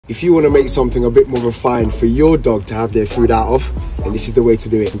If you want to make something a bit more refined for your dog to have their food out of, then this is the way to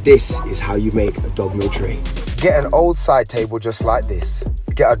do it. This is how you make a dog meal tray. Get an old side table just like this.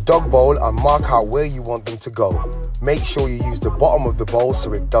 Get a dog bowl and mark out where you want them to go. Make sure you use the bottom of the bowl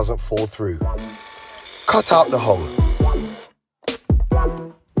so it doesn't fall through. Cut out the hole.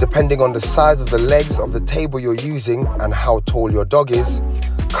 Depending on the size of the legs of the table you're using and how tall your dog is,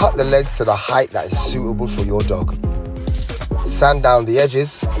 cut the legs to the height that is suitable for your dog. Sand down the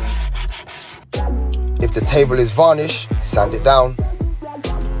edges. If the table is varnished, sand it down.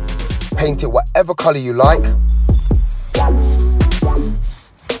 Paint it whatever color you like.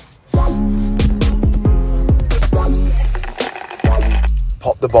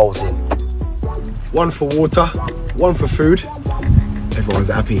 Pop the bowls in. One for water, one for food. Everyone's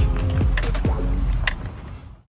happy.